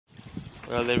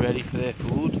Well, they're ready for their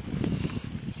food.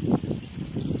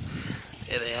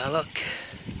 There they are, look.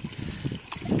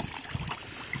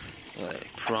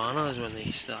 Like piranhas when they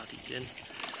start eating.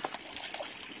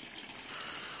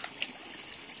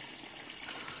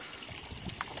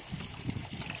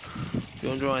 If you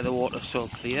wonder why the water's so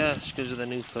clear, it's because of the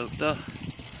new filter.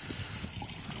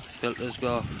 The filter's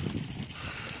got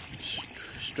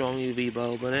strong UV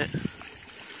bulb in it.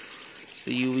 It's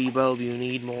the UV bulb you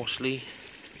need mostly,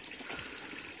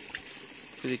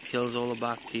 because it kills all the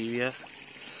bacteria.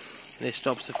 And it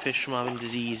stops the fish from having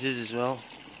diseases as well.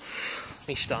 Let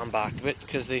me stand back a bit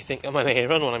because they think I'm an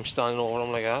Aaron when I'm standing over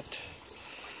them like that.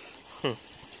 Oh,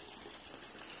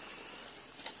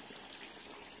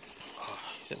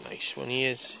 he's a nice one, he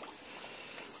is.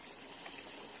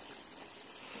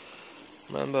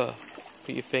 Remember,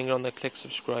 put your finger on the click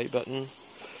subscribe button.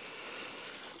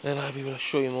 Then I'll be able to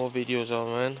show you more videos of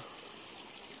man.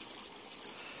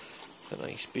 It's a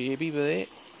nice baby, but it.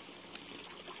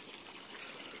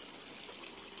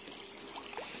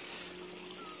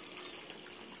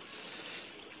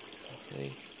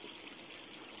 Okay.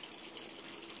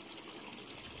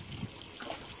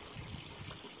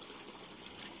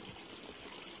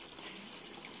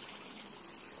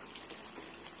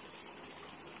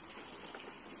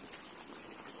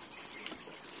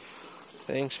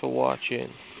 Thanks for watching.